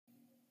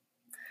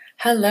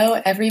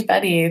Hello,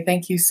 everybody.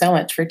 Thank you so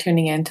much for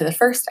tuning in to the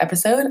first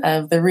episode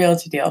of the Real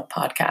to Deal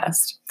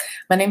podcast.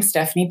 My name is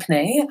Stephanie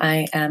Panay.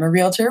 I am a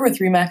realtor with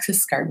Remax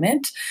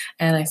Escarpment,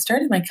 and I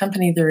started my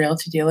company, The Real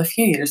to Deal, a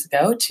few years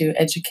ago to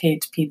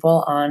educate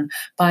people on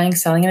buying,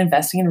 selling, and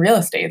investing in real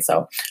estate.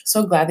 So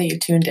glad that you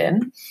tuned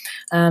in.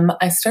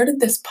 I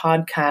started this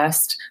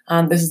podcast.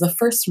 This is the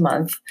first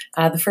month.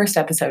 The first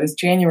episode is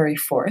January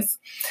 4th.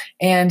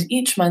 And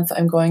each month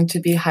I'm going to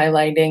be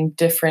highlighting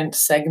different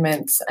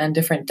segments and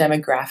different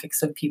demographics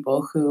of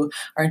people who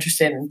are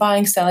interested in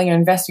buying, selling, or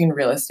investing in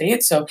real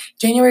estate. So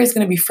January is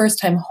going to be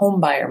first-time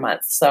home buyer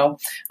month. So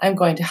I'm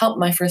going to help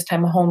my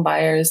first-time home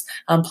buyers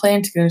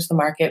plan to get into the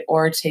market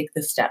or take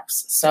the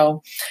steps.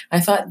 So I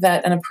thought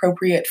that an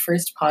appropriate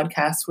first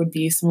podcast would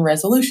be some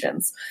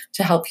resolutions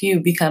to help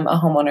you become a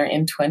homeowner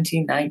in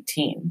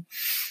 2019.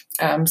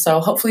 So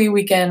hopefully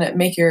we can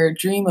make your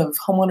dream of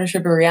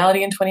homeownership a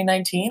reality in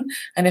 2019.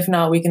 And if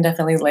not, we can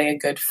definitely lay a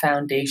good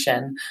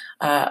foundation.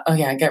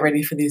 Get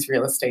ready for these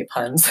real estate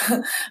puns.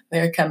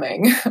 They're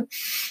coming.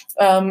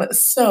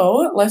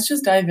 So let's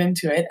just dive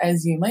into it.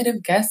 As you might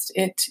have guessed,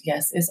 it,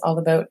 yes, is all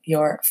about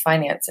your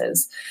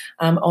finances.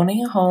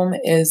 Owning a home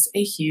is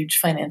a huge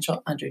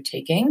financial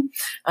undertaking,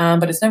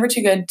 but it's never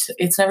too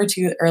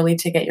early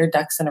to get your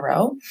ducks in a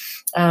row.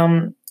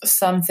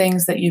 Some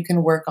things that you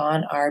can work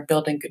on are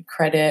building good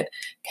credit,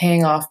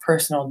 paying off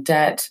personal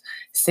debt,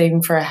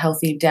 saving for a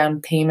healthy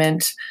down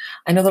payment.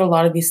 I know that a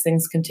lot of these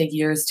things can take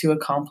years to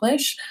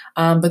accomplish,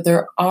 but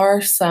there are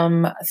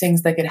some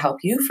things that could help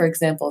you. For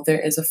example, there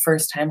is a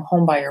first-time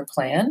homebuyer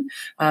plan.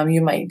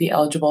 You might be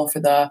eligible for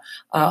the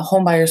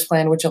homebuyer's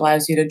plan, which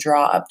allows you to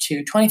draw up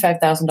to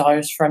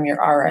 $25,000 from your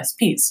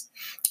RSPs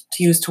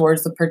to use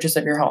towards the purchase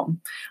of your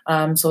home.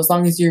 So as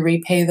long as you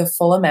repay the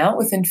full amount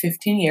within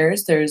 15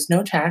 years, there's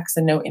no tax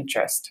and no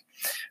interest.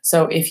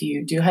 So if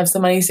you do have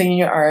some money sitting in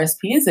your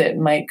RSPs, it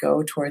might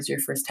go towards your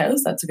first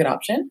house. That's a good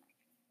option.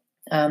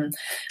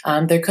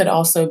 There could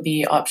also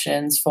be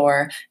options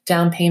for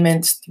down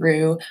payments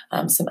through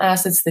some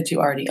assets that you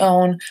already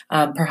own.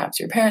 Perhaps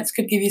your parents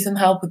could give you some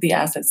help with the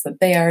assets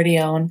that they already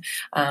own.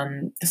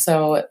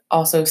 So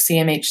also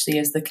CMHC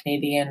is the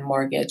Canadian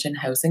Mortgage and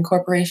Housing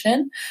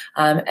Corporation,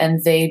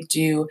 and they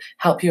do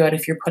help you out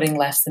if you're putting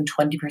less than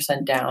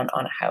 20% down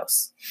on a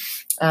house.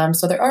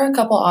 So there are a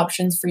couple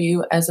options for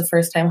you as a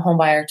first-time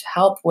homebuyer to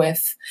help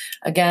with,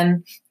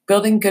 again,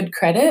 building good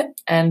credit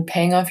and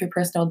paying off your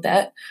personal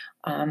debt.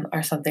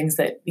 Are some things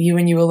that you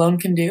and you alone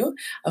can do.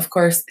 Of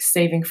course,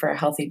 saving for a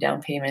healthy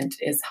down payment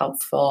is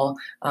helpful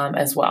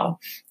as well.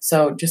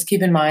 So just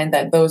keep in mind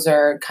that those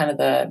are kind of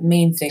the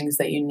main things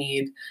that you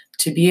need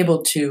to be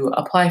able to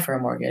apply for a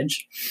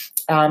mortgage.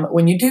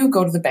 When you do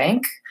go to the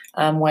bank,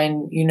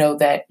 when you know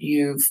that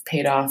you've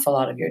paid off a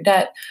lot of your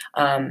debt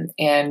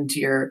and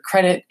your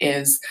credit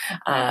is,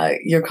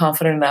 you're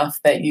confident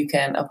enough that you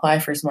can apply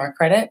for some more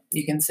credit,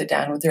 you can sit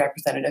down with the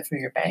representative from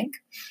your bank.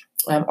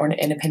 Or an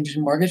independent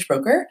mortgage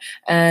broker,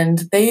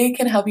 and they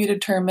can help you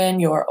determine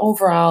your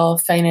overall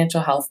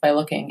financial health by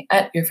looking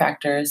at your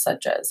factors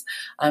such as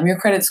your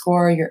credit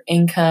score, your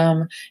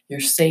income, your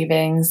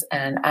savings,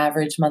 and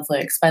average monthly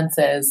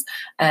expenses,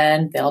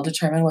 and they'll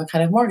determine what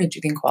kind of mortgage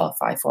you can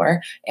qualify for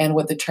and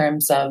what the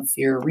terms of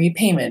your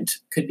repayment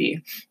could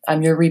be.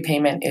 Your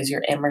repayment is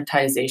your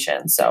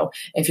amortization. So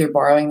if you're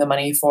borrowing the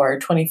money for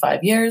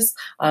 25 years,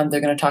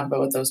 they're going to talk about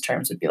what those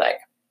terms would be like.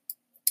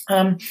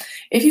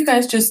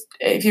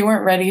 If you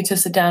weren't ready to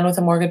sit down with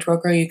a mortgage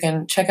broker, you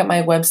can check out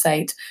my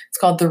website. It's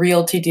called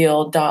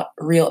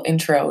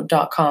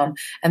therealtodeal.realintro.com.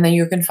 And then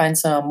you can find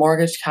some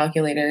mortgage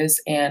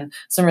calculators and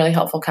some really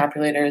helpful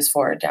calculators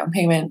for down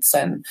payments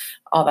and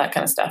all that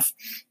kind of stuff.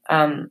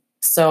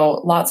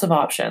 So lots of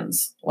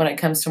options when it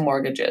comes to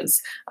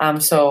mortgages.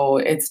 So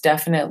it's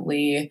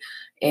definitely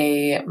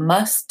a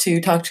must to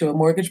talk to a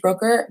mortgage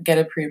broker, get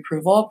a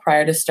pre-approval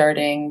prior to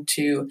starting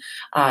to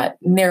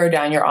narrow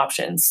down your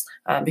options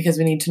because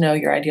we need to know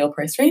your ideal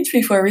price range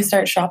before we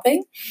start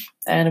shopping.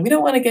 And we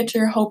don't want to get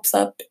your hopes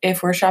up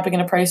if we're shopping in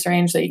a price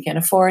range that you can't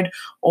afford,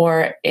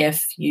 or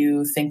if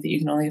you think that you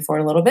can only afford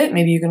a little bit,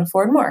 maybe you can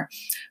afford more.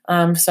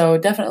 So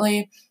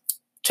definitely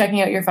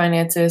checking out your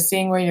finances,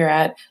 seeing where you're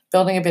at,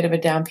 building a bit of a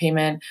down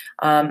payment,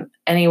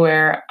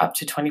 anywhere up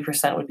to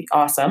 20% would be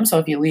awesome. So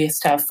if you at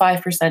least have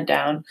 5%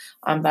 down,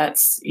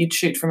 you'd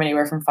shoot from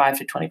anywhere from 5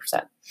 to 20%.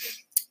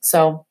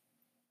 So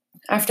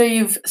after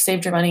you've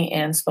saved your money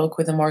and spoke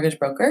with a mortgage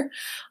broker,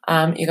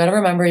 you got to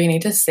remember you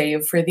need to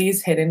save for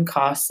these hidden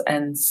costs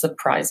and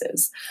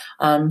surprises.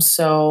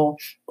 So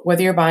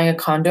whether you're buying a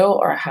condo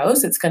or a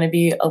house, it's going to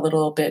be a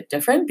little bit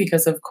different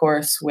because, of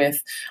course,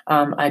 with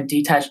a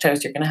detached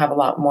house, you're going to have a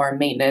lot more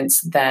maintenance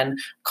than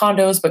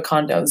condos, but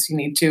condos, you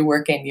need to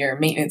work in your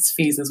maintenance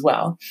fees as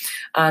well.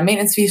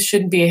 Maintenance fees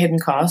shouldn't be a hidden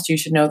cost. You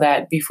should know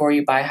that before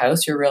you buy a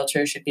house, your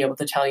realtor should be able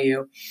to tell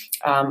you,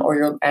 or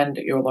your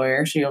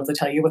lawyer should be able to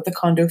tell you what the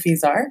condo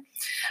fees are.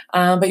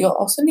 But you'll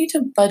also need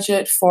to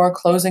budget for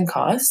closing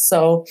costs.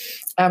 So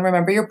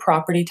remember, your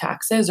property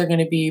taxes are going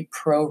to be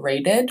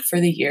prorated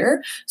for the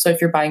year. So if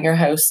you're buying buying your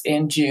house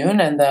in June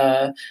and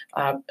the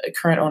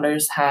current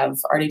owners have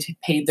already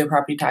paid their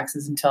property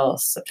taxes until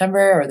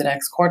September or the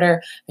next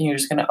quarter, then you're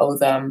just going to owe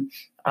them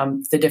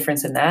the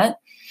difference in that.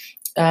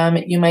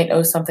 You might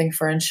owe something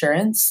for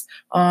insurance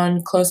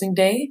on closing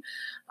day.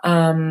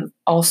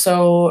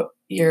 Also,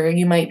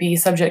 you might be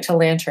subject to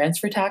land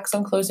transfer tax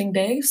on closing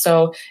day.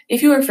 So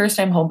if you are a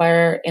first-time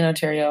homebuyer in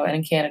Ontario and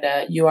in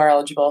Canada, you are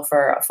eligible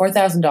for a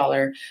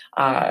 $4,000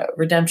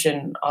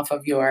 redemption off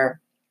of your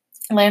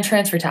land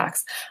transfer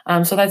tax.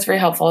 So that's very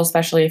helpful,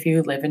 especially if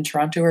you live in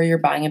Toronto or you're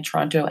buying in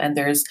Toronto and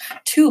there's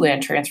two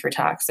land transfer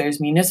tax. There's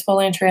municipal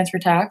land transfer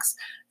tax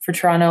for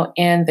Toronto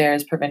and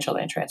there's provincial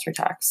land transfer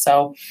tax.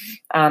 So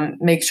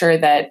make sure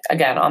that,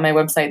 again, on my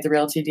website,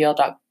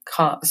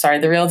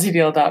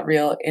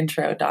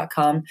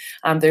 therealtydeal.realintro.com,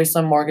 there's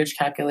some mortgage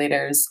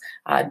calculators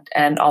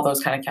and all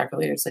those kind of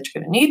calculators that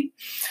you're going to need.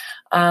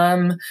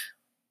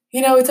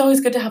 It's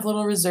always good to have a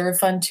little reserve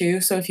fund too.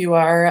 So if you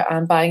are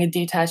buying a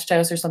detached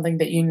house or something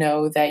that you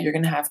know that you're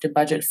going to have to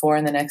budget for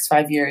in the next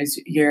 5 years,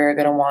 you're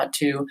going to want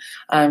to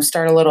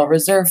start a little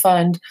reserve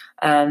fund.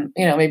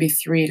 Maybe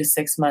 3 to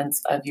 6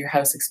 months of your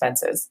house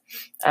expenses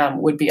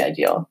would be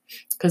ideal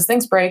because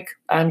things break.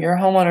 You're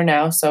a homeowner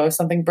now, so if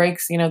something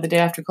breaks, the day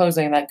after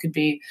closing, that could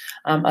be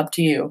up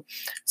to you.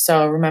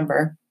 So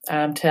remember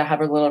to have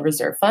a little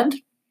reserve fund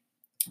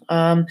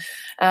for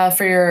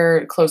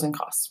your closing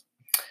costs.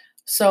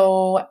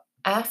 So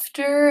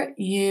after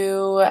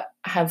you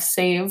have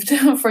saved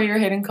for your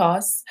hidden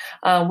costs,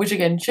 which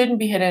again shouldn't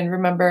be hidden,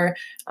 remember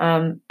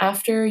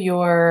after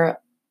your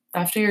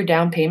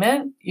down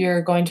payment,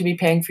 you're going to be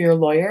paying for your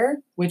lawyer,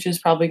 which is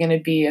probably going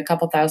to be a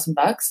couple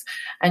 $1,000,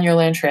 and your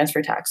land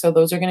transfer tax. So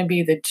those are going to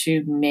be the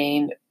two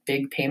main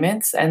big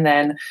payments. And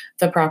then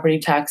the property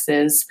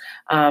taxes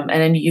and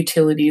any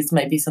utilities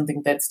might be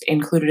something that's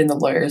included in the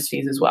lawyer's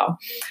fees as well.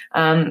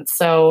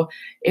 So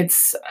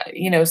it's,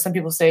 some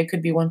people say it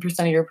could be 1%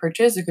 of your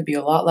purchase. It could be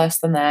a lot less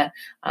than that.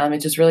 It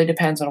just really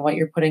depends on what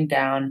you're putting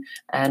down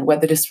and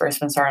what the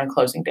disbursements are on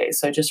closing days.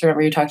 So just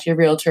remember, you talk to your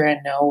realtor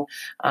and know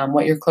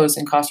what your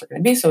closing costs are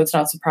going to be, so it's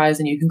not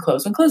surprising you can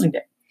close on closing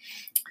day.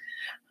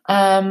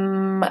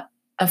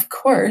 Of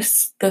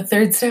course, the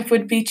third step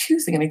would be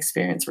choosing an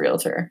experienced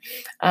realtor.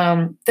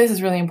 This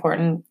is really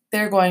important.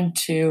 They're going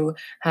to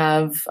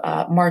have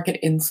market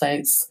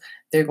insights.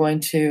 They're going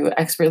to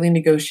expertly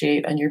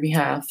negotiate on your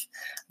behalf.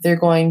 They're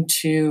going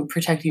to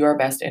protect your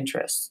best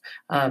interests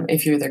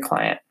if you're their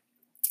client.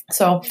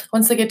 So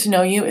once they get to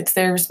know you, it's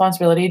their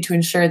responsibility to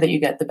ensure that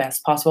you get the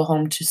best possible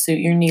home to suit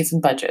your needs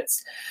and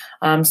budgets.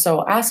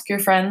 So ask your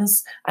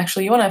friends.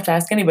 Actually, you won't have to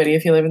ask anybody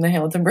if you live in the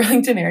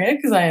Hamilton-Burlington area,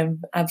 because I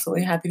am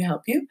absolutely happy to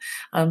help you.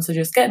 So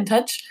just get in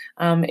touch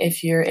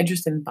if you're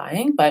interested in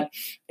buying. But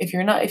if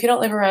you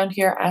don't live around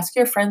here, ask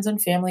your friends and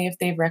family if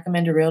they've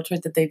recommended a realtor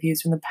that they've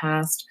used in the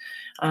past.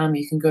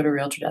 You can go to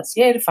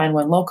realtor.ca to find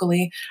one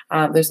locally.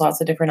 There's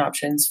lots of different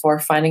options for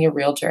finding a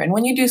realtor. And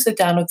when you do sit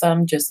down with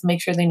them, just make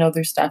sure they know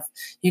their stuff.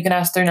 You can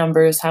ask their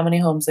numbers, how many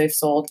homes they've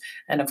sold,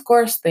 and of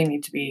course, they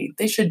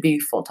should be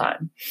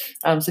full-time.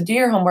 So do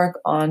your homework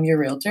on your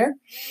realtor.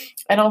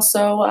 And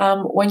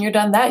also, when you're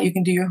done that, you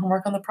can do your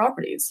homework on the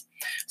properties.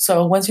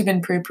 So once you've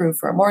been pre-approved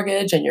for a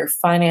mortgage and your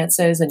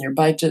finances and your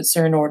budgets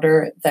are in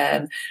order,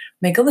 then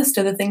make a list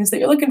of the things that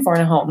you're looking for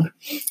in a home.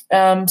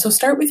 So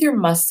start with your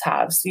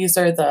must-haves. These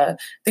are the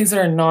things that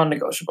are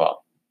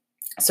non-negotiable.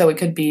 So it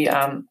could be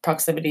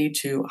proximity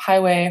to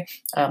highway,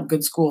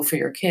 good school for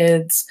your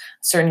kids,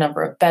 a certain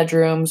number of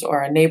bedrooms,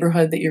 or a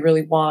neighborhood that you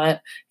really want.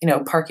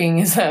 Parking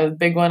is a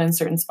big one in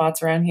certain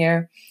spots around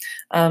here.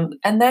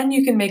 And then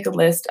you can make a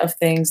list of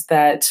things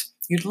that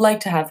you'd like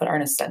to have that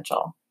aren't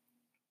essential.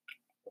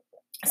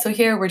 So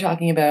here we're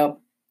talking about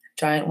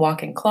giant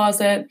walk-in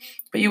closet,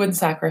 but you wouldn't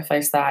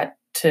sacrifice that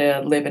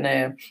to live in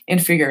an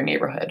inferior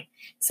neighborhood.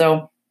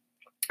 So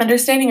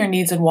understanding your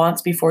needs and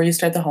wants before you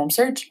start the home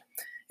search,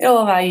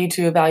 it'll allow you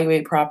to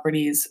evaluate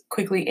properties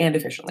quickly and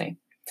efficiently.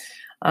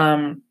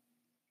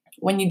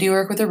 When you do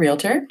work with a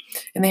realtor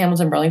in the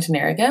Hamilton-Burlington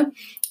area,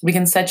 we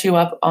can set you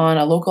up on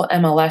a local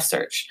MLS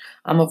search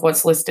of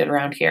what's listed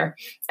around here.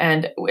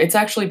 And it's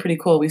actually pretty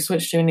cool. We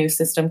switched to a new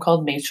system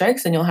called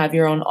Matrix, and you'll have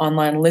your own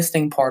online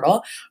listing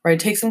portal where I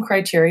take some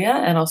criteria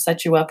and I'll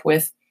set you up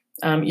with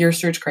your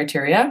search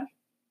criteria.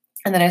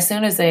 And then as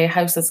soon as a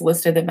house that's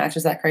listed that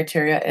matches that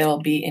criteria,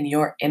 it'll be in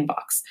your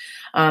inbox.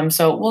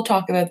 So we'll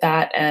talk about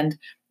that and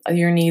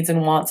your needs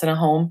and wants in a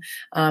home.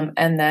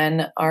 And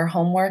then our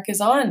homework is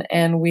on,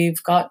 and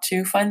we've got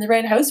to find the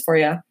right house for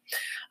you.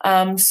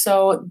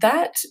 So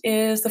that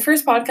is the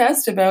first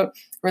podcast about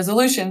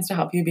resolutions to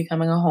help you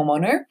becoming a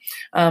homeowner.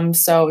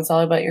 So it's all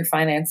about your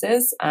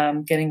finances,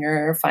 getting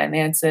your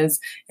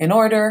finances in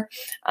order,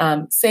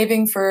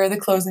 saving for the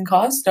closing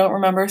costs. Don't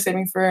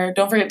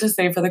forget to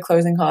save for the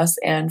closing costs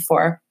and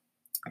for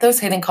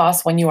those hidden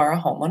costs when you are a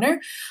homeowner.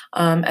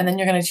 And then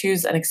you're going to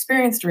choose an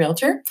experienced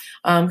realtor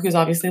who's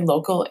obviously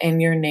local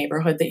in your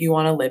neighborhood that you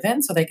want to live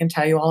in, so they can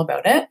tell you all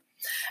about it.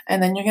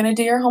 And then you're going to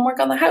do your homework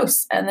on the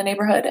house and the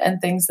neighborhood and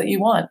things that you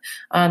want,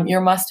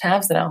 your must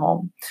haves at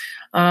home.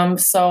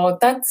 So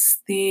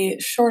that's the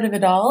short of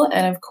it all.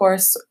 And of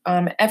course,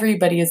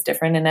 everybody is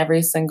different in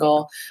every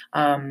single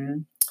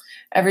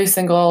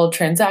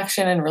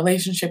transaction and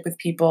relationship with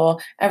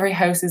people. Every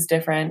house is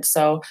different.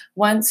 So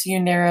once you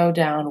narrow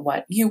down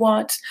what you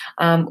want,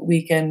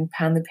 we can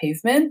pound the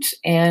pavement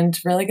and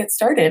really get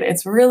started.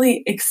 It's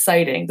really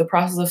exciting, the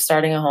process of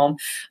starting a home,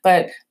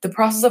 but the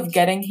process of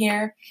getting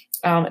here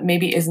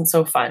maybe isn't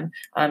so fun.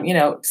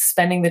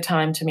 Spending the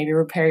time to maybe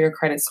repair your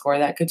credit score,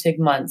 that could take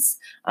months.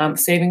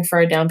 Saving for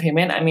a down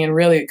payment, I mean,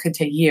 really, it could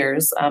take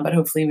years, but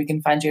hopefully we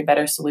can find you a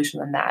better solution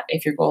than that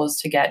if your goal is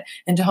to get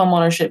into home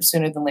ownership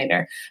sooner than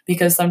later,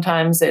 because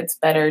sometimes it's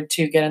better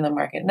to get in the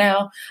market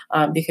now,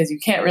 because you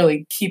can't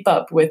really keep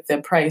up with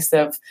the price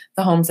of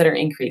the homes that are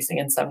increasing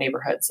in some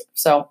neighborhoods.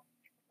 So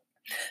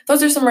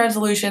those are some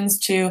resolutions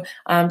to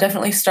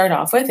definitely start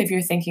off with if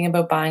you're thinking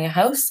about buying a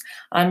house.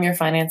 Your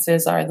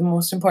finances are the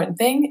most important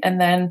thing,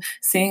 and then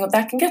seeing what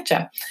that can get you.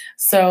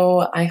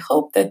 So I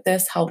hope that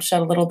this helped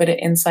shed a little bit of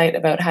insight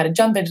about how to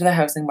jump into the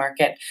housing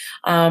market.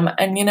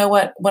 And you know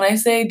what? When I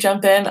say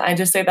jump in, I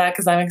just say that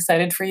because I'm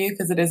excited for you,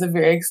 because it is a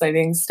very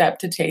exciting step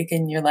to take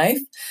in your life.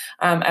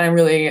 And I'm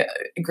really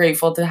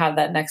grateful to have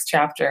that next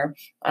chapter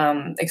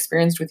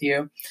experienced with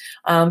you.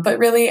 But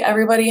really,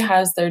 everybody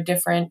has their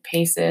different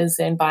paces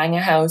in buying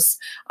a house.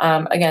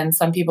 Again,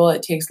 some people,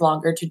 it takes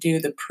longer to do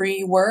the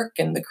pre-work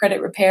and the credit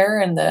repair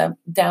and the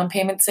down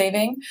payment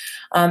saving.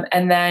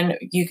 And then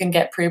you can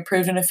get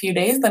pre-approved in a few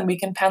days, then we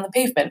can pound the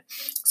pavement.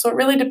 So it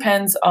really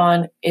depends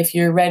on if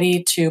you're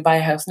ready to buy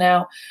a house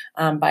now,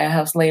 buy a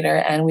house later,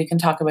 and we can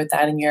talk about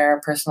that in your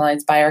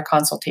personalized buyer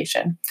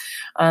consultation.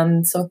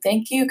 So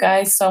thank you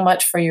guys so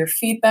much for your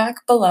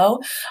feedback below.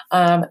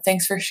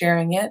 Thanks for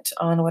sharing it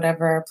on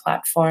whatever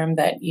platform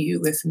that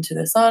you listened to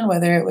this on,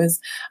 whether it was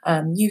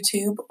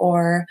YouTube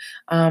or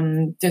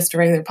just a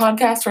regular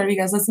podcast, whatever you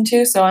guys listen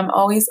to. So I'm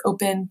always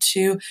open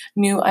to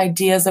new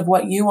ideas of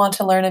what you want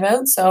to learn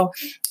about. So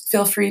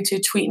feel free to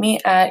tweet me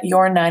at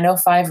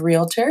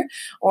your905realtor,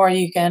 or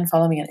you can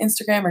follow me on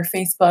Instagram or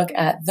Facebook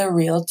at The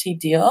Realty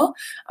Deal.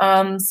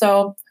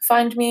 So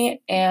find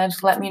me and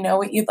let me know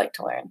what you'd like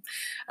to learn.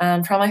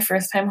 For all my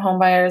first-time home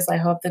buyers, I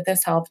hope that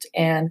this helped,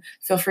 and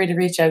feel free to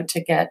reach out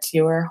to get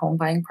your home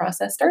buying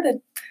process started.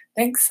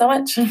 Thanks so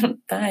much.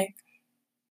 Bye.